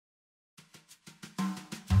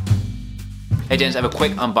Hey Dennis, I have a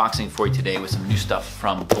quick unboxing for you today with some new stuff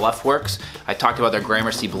from Bluffworks. I talked about their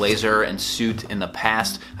Gramercy blazer and suit in the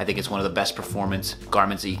past. I think it's one of the best performance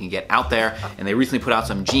garments that you can get out there, and they recently put out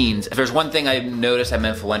some jeans. If there's one thing I noticed at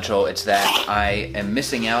Menfluential, it's that I am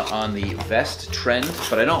missing out on the vest trend,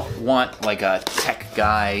 but I don't want like a tech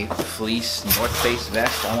guy fleece North Face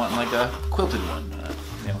vest. I want like a quilted one,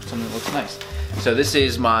 something that looks nice. So this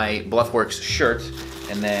is my Bluffworks shirt,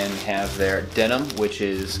 and then have their denim, which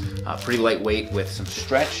is pretty lightweight with some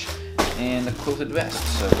stretch, and a quilted vest.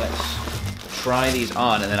 So let's try these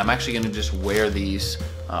on, and then I'm actually gonna just wear these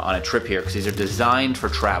on a trip here, because these are designed for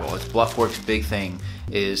travel. It's Bluffworks' big thing,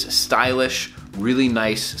 is stylish, really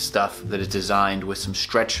nice stuff that is designed with some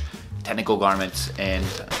stretch technical garments and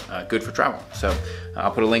good for travel. So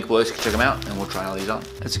I'll put a link below so you can check them out, and we'll try all these on.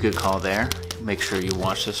 That's a good call there. Make sure you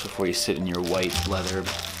wash this before you sit in your white leather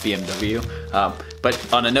BMW.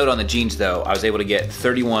 But on a note on the jeans though, I was able to get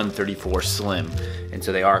 31, 34 slim, and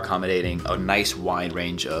so they are accommodating a nice wide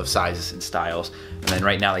range of sizes and styles. And then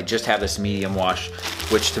right now they just have this medium wash,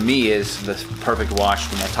 which to me is the perfect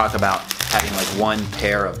wash when I talk about having like one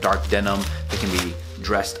pair of dark denim that can be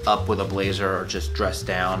dressed up with a blazer or just dressed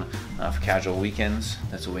down for casual weekends.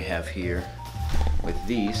 That's what we have here with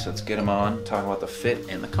these. So let's get them on, talk about the fit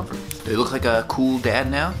and the comfort. Do they look like a cool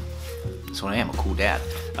dad now? That's what I am, a cool dad.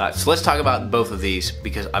 So let's talk about both of these,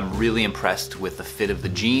 because I'm really impressed with the fit of the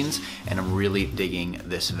jeans and I'm really digging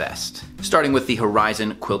this vest. Starting with the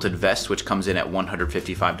Horizon quilted vest, which comes in at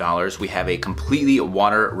 $155, we have a completely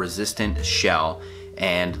water resistant shell.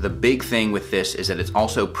 And the big thing with this is that it's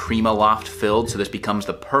also PrimaLoft filled, so this becomes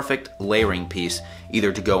the perfect layering piece,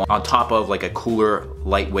 either to go on top of like a cooler,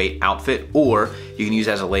 lightweight outfit, or you can use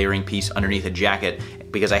it as a layering piece underneath a jacket,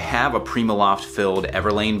 because I have a PrimaLoft filled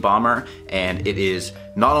Everlane bomber, and it is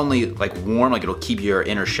not only like warm, like it'll keep your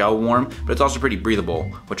inner shell warm, but it's also pretty breathable,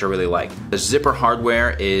 which I really like. The zipper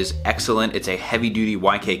hardware is excellent. It's a heavy duty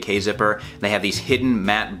YKK zipper. They have these hidden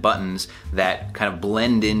matte buttons that kind of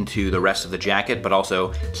blend into the rest of the jacket, but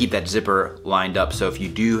also keep that zipper lined up. So if you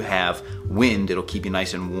do have wind, it'll keep you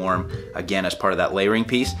nice and warm, again, as part of that layering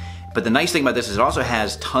piece. But the nice thing about this is it also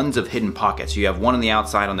has tons of hidden pockets. You have one on the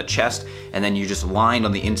outside on the chest, and then you just lined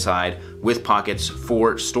on the inside with pockets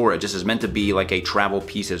for storage. This is meant to be like a travel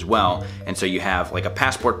piece as well. And so you have like a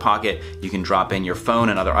passport pocket, you can drop in your phone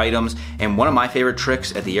and other items. And one of my favorite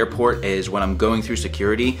tricks at the airport is when I'm going through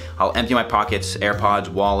security, I'll empty my pockets, AirPods,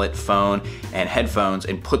 wallet, phone, and headphones,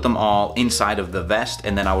 and put them all inside of the vest,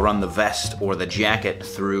 and then I'll run the vest or the jacket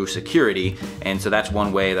through security. And so that's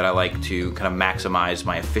one way that I like to kind of maximize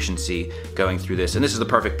my efficiency going through this. And this is the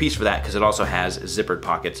perfect piece for that, because it also has zippered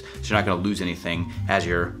pockets, so you're not gonna lose anything as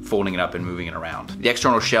you're folding it up and moving it around. The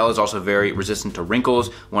external shell is also very resistant to wrinkles.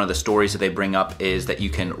 One of the stories that they bring up is that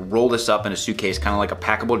you can roll this up in a suitcase, kind of like a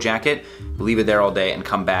packable jacket, leave it there all day and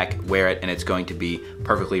come back, wear it, and it's going to be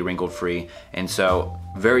perfectly wrinkle free. And so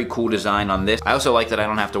very cool design on this. I also like that I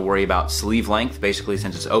don't have to worry about sleeve length, basically,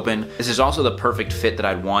 since it's open. This is also the perfect fit that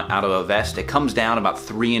I'd want out of a vest. It comes down about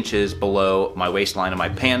 3 inches below my waistline of my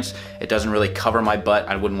pants. It doesn't really cover my butt.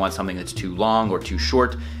 I wouldn't want something that's too long or too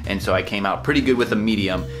short, and so I came out pretty good with a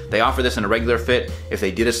medium. They offer this in a regular fit. If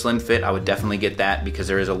they did a slim fit, I would definitely get that, because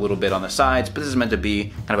there is a little bit on the sides, but this is meant to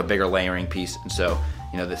be kind of a bigger layering piece, and so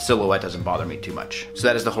the silhouette doesn't bother me too much. So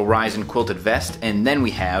that is the Horizon quilted vest, and then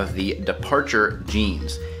we have the Departure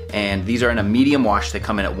jeans. And these are in a medium wash. They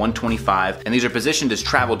come in at $125, and these are positioned as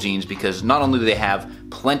travel jeans because not only do they have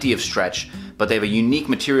plenty of stretch, but they have a unique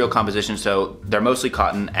material composition, so they're mostly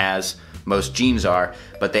cotton, as most jeans are,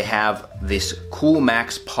 but they have this Cool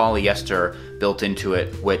Max polyester built into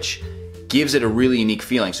it, which gives it a really unique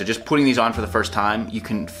feeling. So just putting these on for the first time, you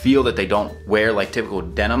can feel that they don't wear like typical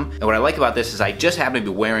denim. And what I like about this is I just happen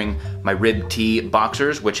to be wearing my rib tee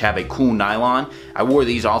boxers, which have a cool nylon. I wore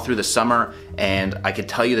these all through the summer, and I can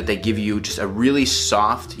tell you that they give you just a really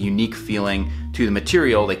soft, unique feeling to the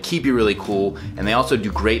material. They keep you really cool, and they also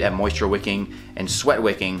do great at moisture wicking and sweat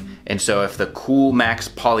wicking. And so if the Cool Max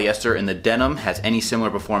polyester in the denim has any similar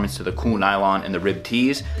performance to the cool nylon in the rib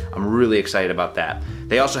tees, I'm really excited about that.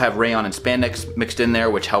 They also have rayon and spandex mixed in there,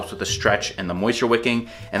 which helps with the stretch and the moisture wicking,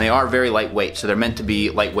 and they are very lightweight, so they're meant to be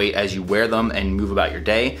lightweight as you wear them and move about your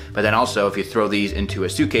day. But then also, if you throw these into a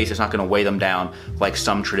suitcase, it's not gonna weigh them down like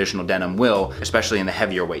some traditional denim will, especially in the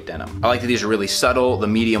heavier weight denim. I like that these are really subtle. The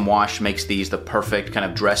medium wash makes these the perfect kind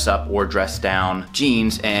of dress up or dress down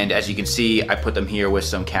jeans, and as you can see, I put them here with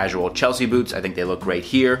some casual Chelsea boots. I think they look great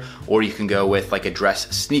here, or you can go with like a dress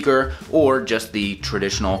sneaker or just the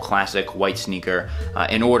traditional classic white sneaker.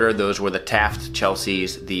 In order, those were the Taft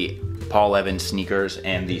Chelseas, the Paul Evans sneakers,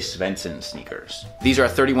 and the Svensson sneakers. These are a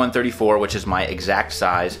 31-34, which is my exact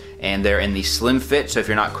size, and they're in the slim fit, so if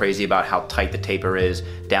you're not crazy about how tight the taper is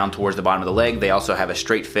down towards the bottom of the leg, they also have a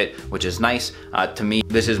straight fit, which is nice. To me,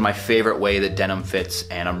 this is my favorite way that denim fits,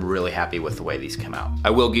 and I'm really happy with the way these come out.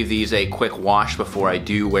 I will give these a quick wash before I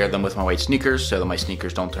do wear them with my white sneakers so that my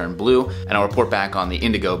sneakers don't turn blue, and I'll report back on the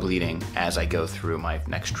indigo bleeding as I go through my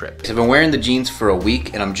next trip. So I've been wearing the jeans for a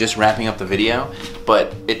week, and I'm just wrapping up the video,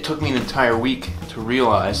 but it took me an entire week to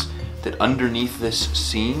realize that underneath this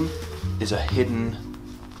seam is a hidden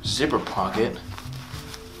zipper pocket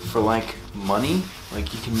for like money.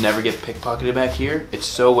 Like you can never get pickpocketed back here. It's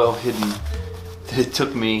so well hidden that it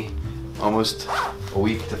took me almost a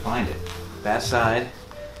week to find it. That side,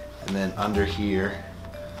 and then under here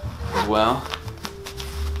as well.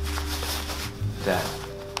 That.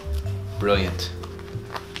 Brilliant.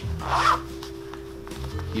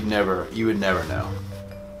 You would never know.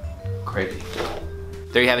 Crazy.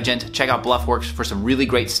 There you have it, gent. Check out Bluffworks for some really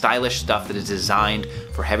great stylish stuff that is designed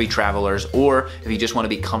for heavy travelers, or if you just want to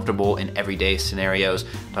be comfortable in everyday scenarios.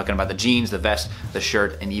 I'm talking about the jeans, the vest, the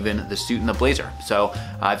shirt, and even the suit and the blazer. So if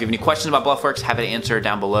you have any questions about Bluffworks, have it answered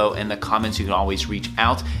down below in the comments. You can always reach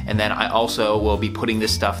out. And then I also will be putting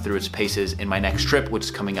this stuff through its paces in my next trip, which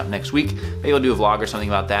is coming up next week. Maybe I'll do a vlog or something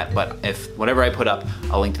about that, but if whatever I put up,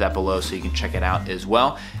 I'll link to that below so you can check it out as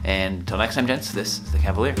well. And until next time, gents, this is the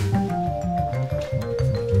Kavalier.